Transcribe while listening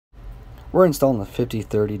We're installing the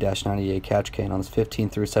 5030-98 catch can on this 15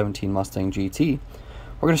 through 17 Mustang GT.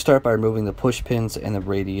 We're going to start by removing the push pins and the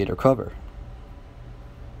radiator cover.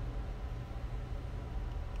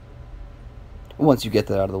 Once you get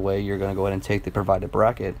that out of the way, you're going to go ahead and take the provided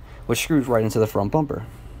bracket, which screws right into the front bumper.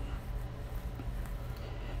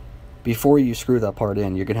 Before you screw that part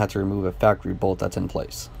in, you're going to have to remove a factory bolt that's in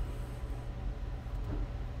place.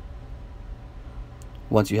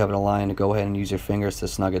 Once you have it aligned, go ahead and use your fingers to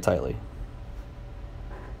snug it tightly.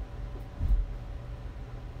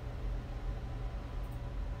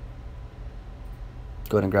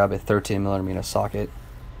 Go ahead and grab a 13mm socket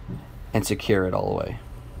and secure it all the way.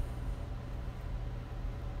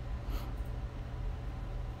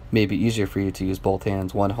 May be easier for you to use both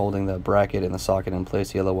hands, one holding the bracket and the socket in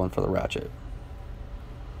place, the other one for the ratchet.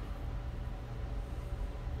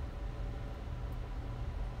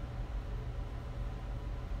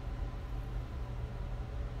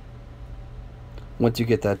 Once you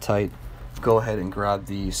get that tight, go ahead and grab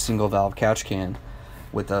the single valve catch can.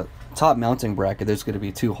 With the top mounting bracket, there's going to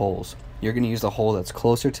be two holes. You're going to use the hole that's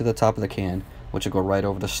closer to the top of the can, which will go right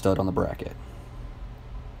over the stud on the bracket.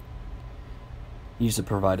 Use the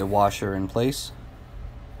provided washer in place,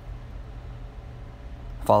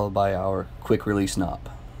 followed by our quick release knob.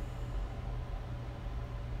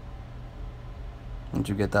 Once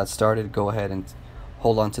you get that started, go ahead and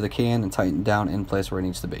hold on to the can and tighten down in place where it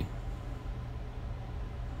needs to be.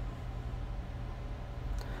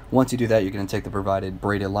 Once you do that, you're going to take the provided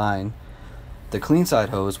braided line. The clean side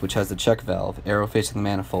hose, which has the check valve, arrow facing the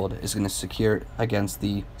manifold, is going to secure it against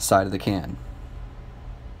the side of the can.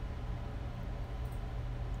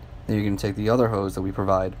 Then you're going to take the other hose that we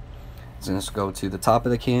provide. It's going to go to the top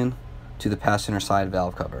of the can, to the passenger side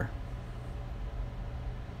valve cover.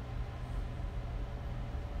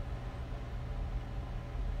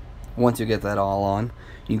 Once you get that all on,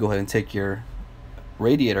 you can go ahead and take your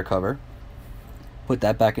radiator cover, put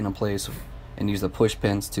that back into place, and use the push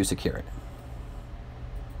pins to secure it.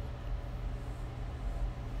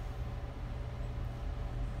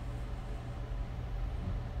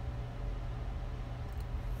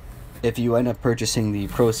 If you end up purchasing the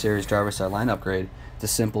Pro Series driver's side line upgrade, it's a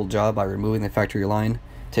simple job by removing the factory line,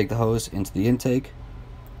 take the hose into the intake,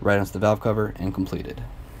 right onto the valve cover, and completed.